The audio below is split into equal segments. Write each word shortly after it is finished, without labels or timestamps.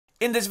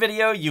In this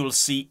video, you'll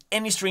see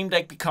any Stream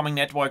Deck becoming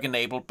network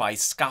enabled by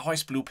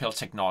SKAARHOJ's Blue Pill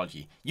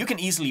technology. You can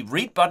easily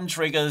read button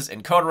triggers,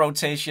 encoder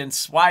rotations,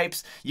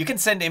 swipes. You can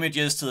send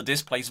images to the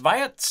displays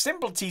via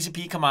simple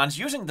TCP commands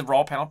using the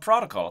Raw Panel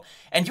protocol.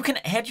 And you can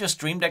add your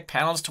Stream Deck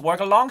panels to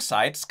work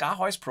alongside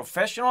SKAARHOJ's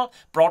professional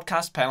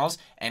broadcast panels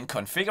and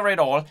configure it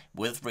all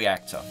with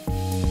Reactor.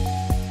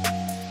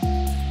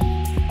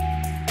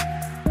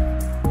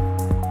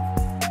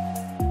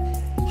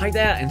 Hi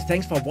there, and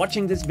thanks for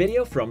watching this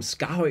video from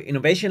SKAARHOJ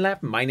Innovation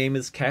Lab. My name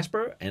is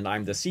Kasper, and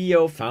I'm the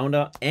CEO,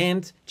 founder,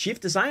 and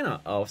chief designer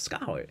of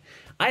SKAARHOJ.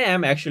 I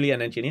am actually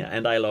an engineer,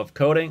 and I love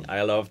coding.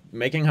 I love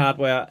making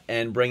hardware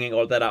and bringing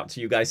all that out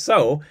to you guys.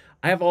 So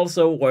I have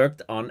also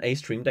worked on a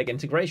Stream Deck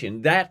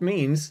integration. That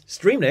means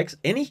Stream Decks,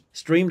 any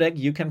Stream Deck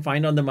you can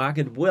find on the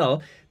market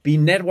will be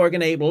network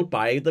enabled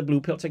by the Blue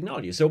Pill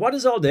technology. So what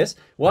is all this?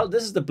 Well,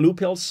 this is the Blue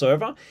Pill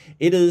server.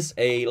 It is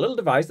a little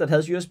device that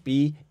has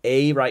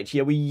USB-A right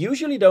here. We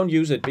usually don't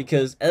use it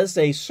because as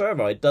a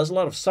server, it does a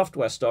lot of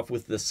software stuff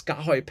with the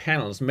SKAARHOJ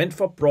panels meant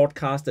for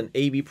broadcast and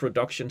AV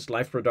productions,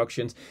 live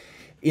productions.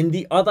 In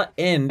the other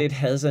end, it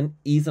has an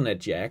Ethernet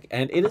jack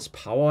and it is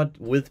powered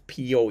with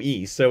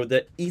PoE. So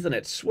the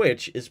Ethernet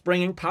switch is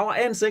bringing power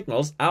and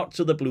signals out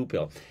to the Blue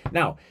Pill.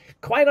 Now,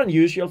 quite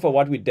unusual for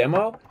what we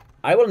demo,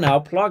 I will now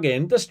plug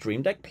in the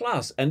Stream Deck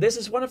Plus. And this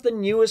is one of the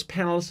newest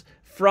panels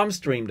from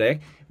Stream Deck,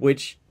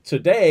 which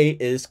today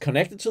is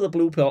connected to the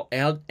Blue Pill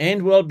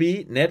and will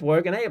be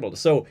network enabled.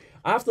 So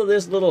after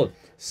this little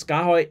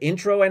SKAARHOJ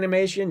intro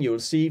animation, you'll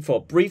see for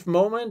a brief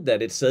moment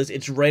that it says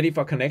it's ready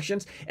for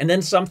connections, and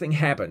then something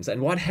happens.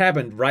 And what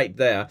happened right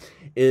there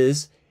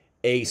is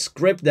a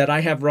script that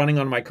I have running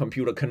on my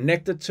computer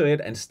connected to it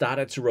and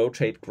started to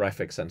rotate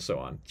graphics and so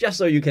on. Just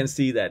so you can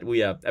see that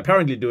we are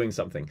apparently doing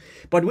something.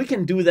 But we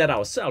can do that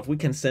ourselves. We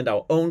can send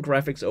our own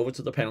graphics over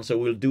to the panel, so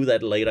we'll do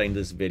that later in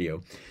this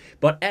video.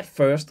 But at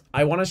first,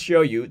 I want to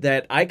show you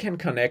that I can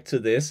connect to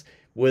this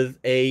with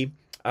a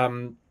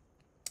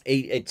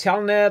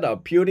telnet or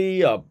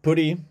PuTTY or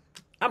PuTTY,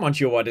 I'm not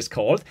sure what it's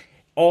called,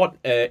 or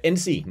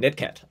NC,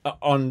 Netcat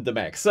on the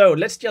Mac. So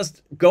let's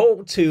just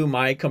go to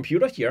my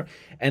computer here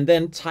and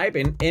then type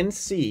in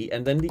NC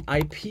and then the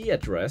IP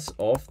address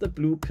of the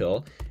Blue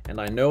Pill.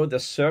 And I know the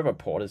server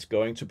port is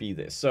going to be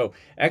this. So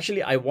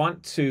actually I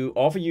want to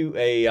offer you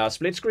a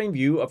split screen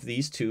view of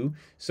these two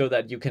so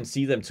that you can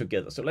see them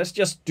together. So let's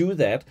just do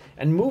that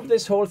and move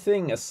this whole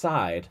thing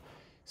aside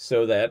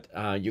so that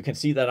you can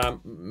see that I'm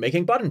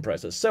making button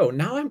presses. So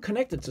now I'm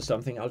connected to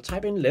something. I'll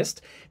type in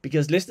list,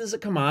 because list is a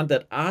command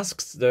that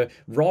asks the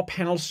Raw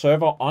Panel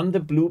server on the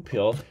Blue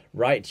Pill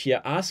right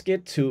here, ask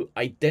it to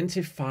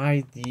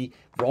identify the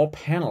Raw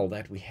Panel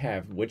that we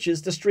have, which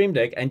is the Stream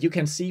Deck. And you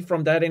can see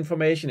from that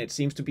information, it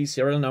seems to be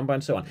serial number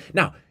and so on.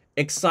 Now,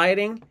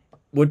 exciting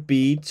would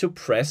be to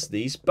press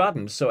these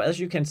buttons. So as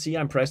you can see,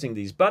 I'm pressing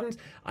these buttons.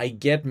 I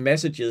get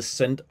messages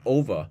sent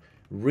over.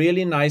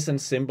 Really nice and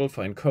simple.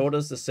 For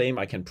encoders, the same.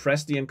 I can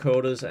press the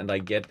encoders and I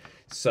get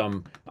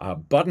some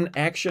button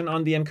action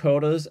on the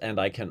encoders, and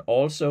I can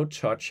also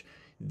touch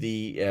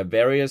the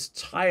various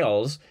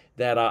tiles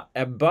that are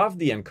above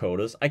the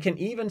encoders. I can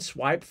even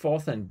swipe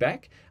forth and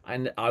back,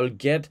 and I'll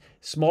get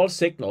small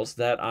signals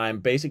that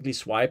I'm basically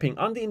swiping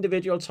on the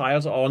individual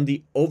tiles or on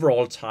the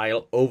overall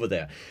tile over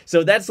there.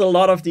 So that's a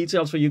lot of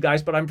details for you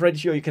guys, but I'm pretty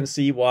sure you can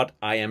see what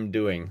I am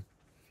doing.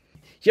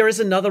 Here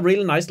is another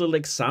really nice little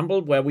example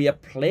where we are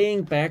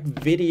playing back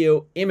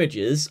video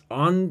images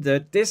on the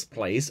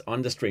displays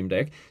on the Stream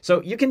Deck.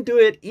 So you can do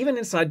it even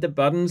inside the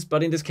buttons,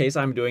 but in this case,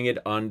 I'm doing it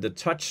on the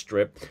touch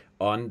strip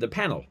on the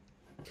panel.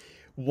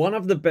 One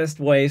of the best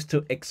ways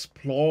to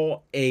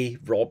explore a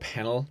Raw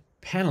Panel,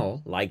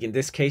 like in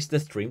this case, the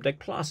Stream Deck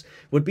Plus,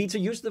 would be to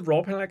use the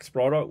Raw Panel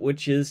Explorer,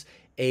 which is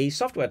a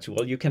software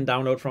tool you can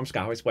download from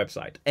SKAARHOJ's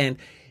website. And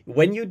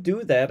when you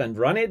do that and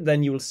run it,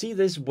 then you will see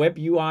this web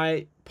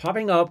UI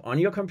popping up on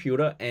your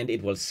computer, and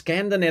it will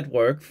scan the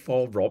network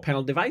for Raw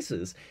Panel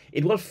devices.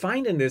 It will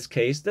find, in this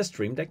case, the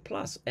Stream Deck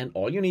Plus, and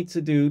all you need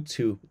to do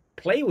to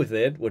play with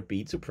it would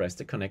be to press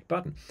the connect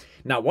button.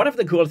 Now, one of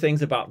the cool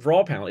things about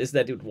Raw Panel is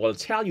that it will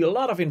tell you a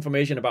lot of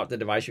information about the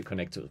device you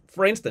connect to.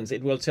 For instance,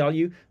 it will tell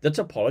you the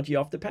topology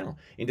of the panel.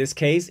 In this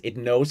case, it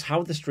knows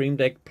how the Stream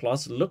Deck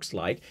Plus looks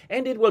like,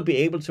 and it will be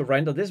able to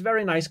render this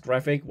very nice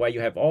graphic where you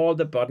have all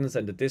the buttons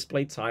and the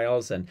display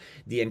tiles and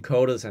the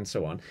encoders and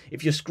so on.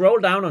 If you scroll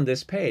down on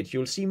this page,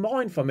 you'll see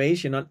more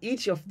information on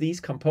each of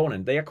these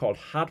components. They are called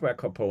hardware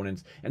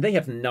components, and they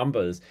have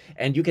numbers,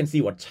 and you can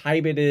see what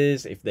type it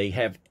is, if they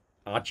have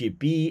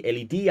RGB,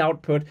 LED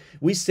output.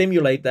 We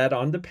simulate that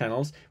on the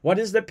panels. What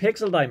is the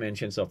pixel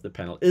dimensions of the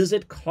panel? Is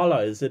it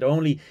color? Is it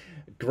only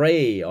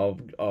gray or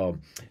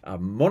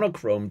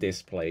monochrome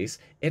displays,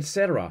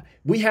 etc.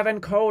 We have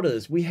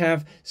encoders. We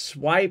have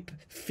swipe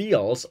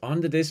fields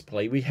on the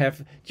display. We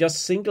have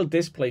just single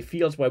display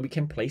fields where we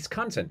can place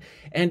content.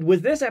 And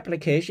with this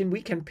application,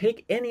 we can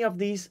pick any of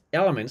these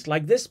elements,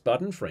 like this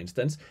button, for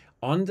instance,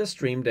 on the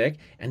Stream Deck,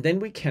 and then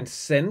we can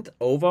send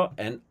over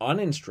an on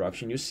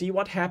instruction. You see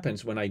what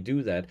happens when I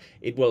do that.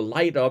 It will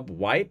light up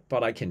white,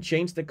 but I can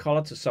change the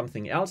color to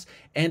something else,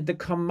 and the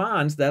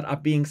commands that are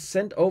being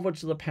sent over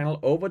to the panel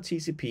over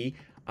TCP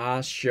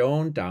are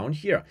shown down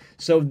here.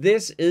 So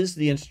this is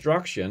the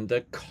instruction,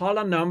 the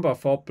color number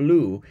for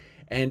blue.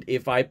 And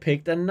if I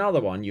picked another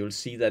one, you'll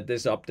see that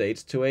this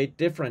updates to a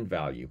different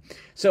value.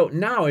 So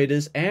now it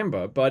is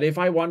amber, but if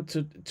I want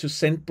to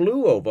send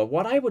blue over,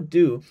 what I would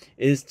do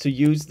is to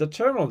use the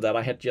terminal that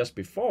I had just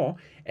before.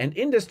 And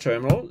in this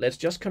terminal, let's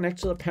just connect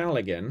to the panel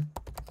again.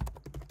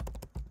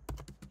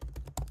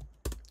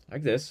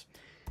 Like this.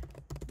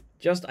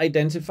 Just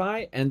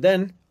identify, and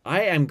then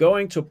I am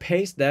going to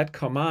paste that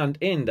command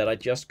in that I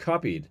just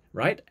copied,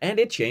 right? And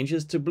it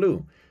changes to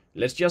blue.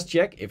 Let's just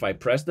check. If I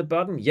press the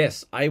button,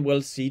 yes, I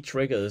will see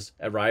triggers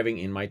arriving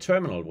in my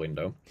terminal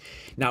window.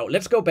 Now,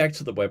 let's go back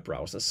to the web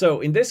browser.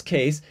 So in this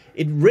case,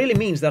 it really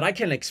means that I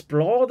can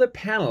explore the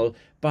panel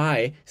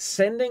by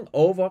sending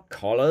over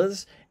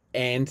colors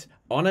and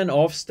on and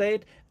off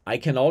state. I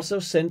can also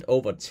send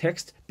over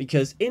text,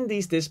 because in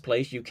these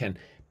displays, you can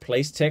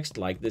place text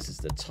like this is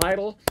the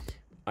title.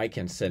 I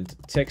can send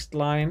text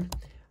line.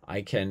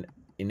 I can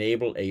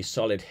enable a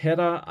solid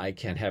header, I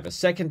can have a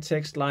second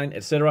text line,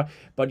 etc.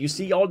 But you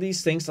see all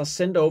these things are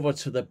sent over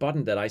to the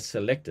button that I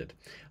selected.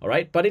 All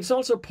right, but it's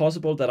also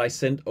possible that I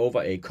send over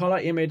a color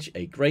image,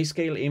 a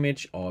grayscale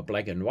image, or a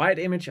black and white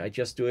image. I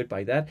just do it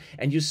by that,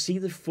 and you see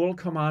the full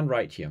command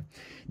right here.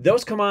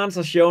 Those commands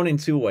are shown in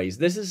two ways.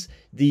 This is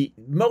the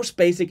most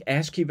basic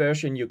ASCII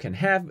version you can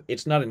have.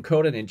 It's not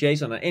encoded in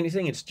JSON or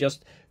anything. It's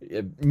just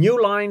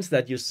new lines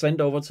that you send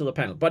over to the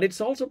panel. But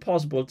it's also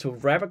possible to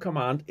wrap a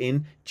command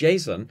in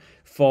JSON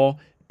for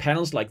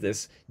panels like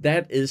this.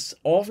 That is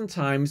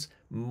oftentimes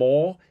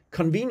more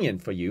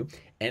convenient for you.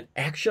 And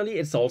actually,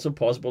 it's also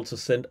possible to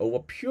send over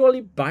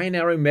purely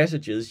binary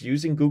messages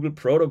using Google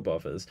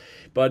Proto-Buffers,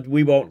 but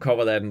we won't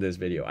cover that in this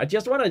video. I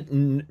just want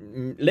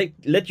to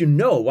let you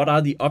know what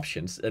are the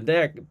options.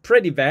 They're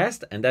pretty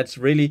vast, and that's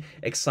really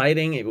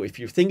exciting if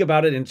you think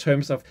about it in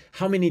terms of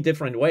how many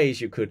different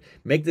ways you could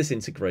make this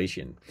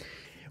integration.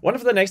 One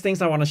of the next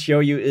things I want to show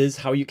you is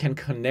how you can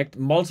connect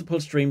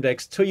multiple Stream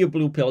Decks to your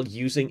Blue Pill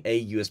using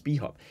a USB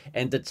hub.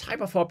 And the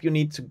type of hub you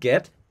need to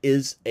get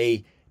is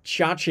a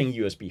charging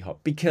USB hub,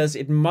 because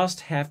it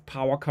must have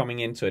power coming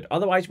into it.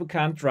 Otherwise, we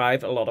can't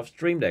drive a lot of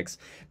Stream Decks.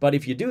 But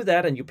if you do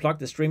that and you plug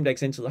the Stream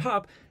Decks into the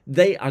hub,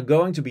 they are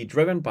going to be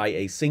driven by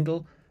a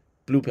single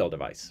Blue Pill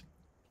device.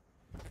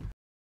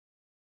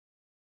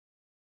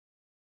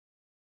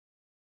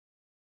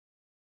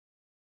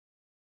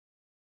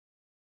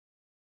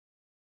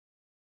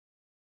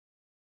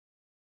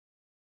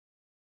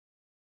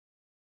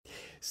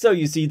 So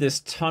you see this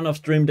ton of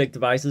Stream Deck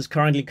devices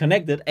currently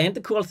connected, and the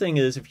cool thing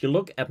is, if you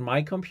look at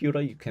my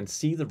computer, you can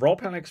see the Raw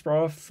Panel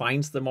Explorer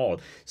finds them all.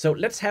 So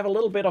let's have a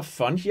little bit of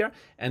fun here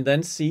and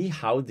then see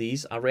how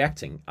these are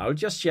reacting. I'll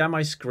just share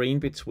my screen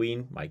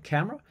between my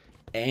camera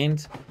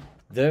and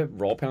the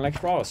Raw Panel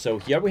Explorer. So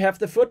here we have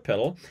the foot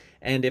pedal,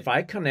 and if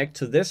I connect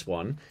to this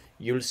one,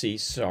 you'll see,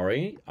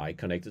 sorry, I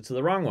connected to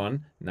the wrong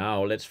one.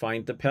 Now let's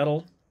find the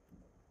pedal.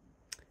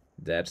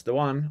 That's the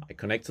one. I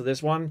connect to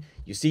this one.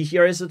 You see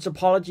here is the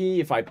topology.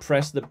 If I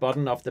press the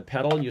button of the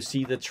pedal, you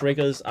see the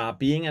triggers are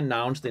being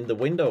announced in the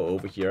window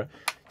over here.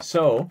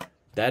 So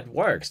that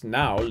works.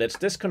 Now let's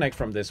disconnect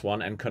from this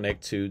one and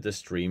connect to the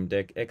Stream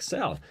Deck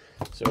XL.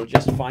 So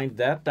just find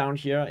that down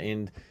here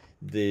in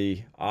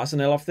the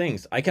arsenal of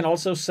things. I can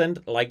also send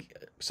like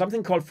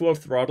something called full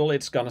throttle.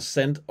 It's gonna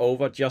send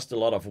over just a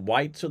lot of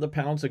white to the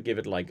panel to give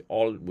it like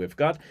all we've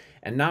got.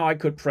 And now I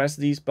could press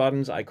these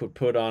buttons. I could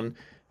put on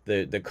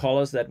the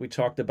colors that we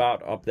talked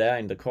about up there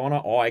in the corner,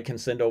 or I can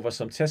send over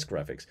some test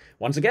graphics.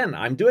 Once again,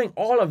 I'm doing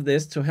all of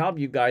this to help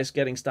you guys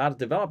getting started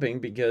developing,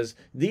 because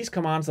these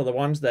commands are the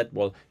ones that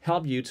will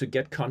help you to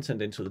get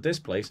content into the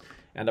displays.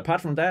 And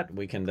apart from that,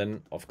 we can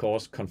then, of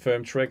course,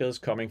 confirm triggers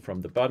coming from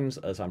the buttons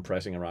as I'm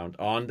pressing around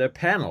on the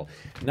panel.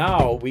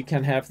 Now we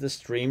can have the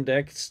Stream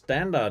Deck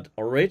standard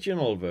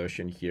original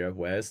version here.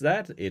 Where is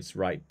that? It's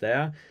right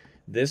there.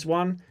 This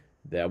one.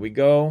 There we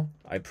go.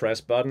 I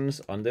press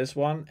buttons on this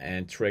one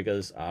and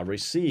triggers are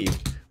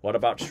received. What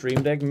about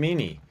Stream Deck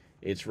Mini?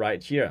 It's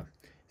right here.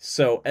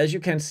 So as you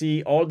can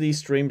see, all these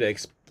Stream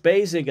Decks,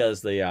 basic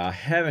as they are,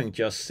 having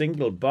just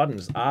single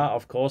buttons, are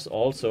of course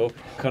also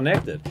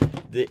connected.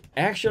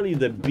 Actually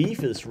the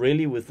beef is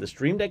really with the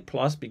Stream Deck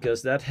Plus,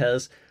 because that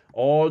has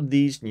all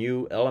these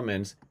new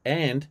elements,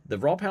 and the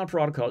Raw Panel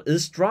protocol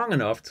is strong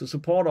enough to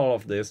support all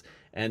of this,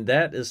 and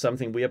that is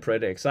something we are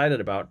pretty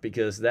excited about,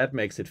 because that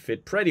makes it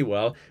fit pretty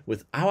well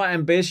with our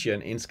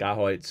ambition in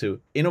SKAARHOJ to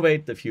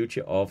innovate the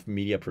future of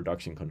media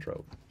production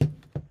control.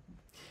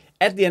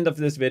 At the end of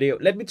this video,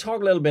 let me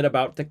talk a little bit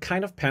about the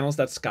kind of panels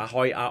that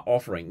SKAARHOJ are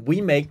offering.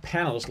 We make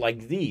panels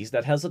like these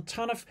that has a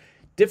ton of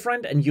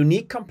different and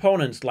unique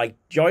components like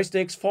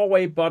joysticks,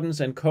 four-way buttons,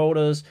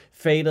 encoders,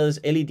 faders,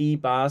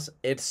 LED bars,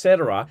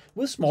 etc.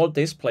 with small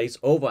displays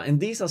over,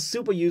 and these are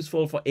super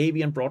useful for AV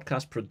and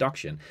broadcast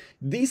production.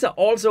 These are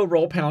also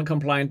raw panel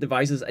compliant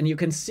devices, and you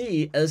can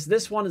see as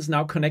this one is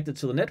now connected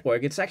to the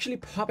network, it's actually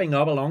popping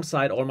up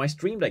alongside all my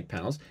Stream Deck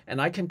panels, and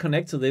I can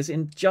connect to this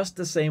in just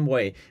the same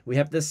way. We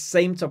have the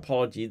same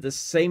topology, the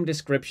same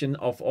description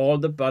of all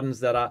the buttons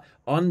that are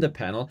on the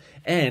panel,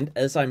 and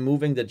as I'm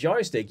moving the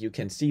joystick, you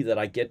can see that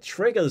I get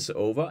triggers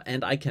over,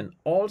 and I can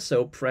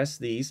also press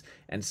these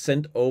and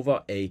send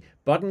over a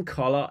button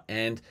color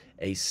and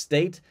a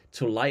state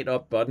to light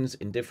up buttons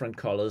in different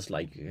colors,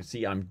 like you can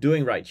see I'm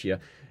doing right here,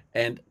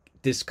 and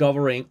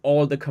discovering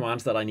all the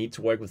commands that I need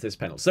to work with this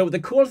panel. So the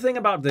cool thing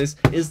about this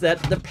is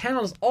that the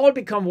panels all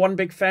become one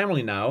big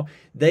family now.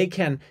 They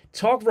can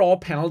talk raw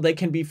panel, they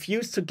can be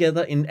fused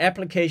together in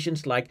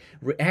applications like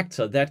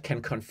Reactor that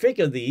can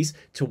configure these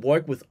to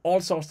work with all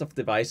sorts of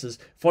devices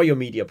for your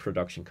media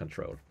production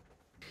control.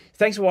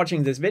 Thanks for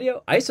watching this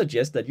video. I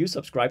suggest that you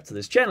subscribe to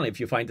this channel if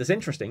you find this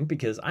interesting,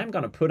 because I'm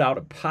going to put out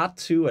a part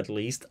 2 at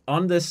least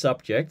on this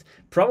subject,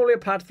 probably a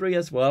part 3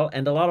 as well,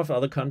 and a lot of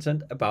other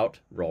content about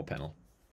raw panel.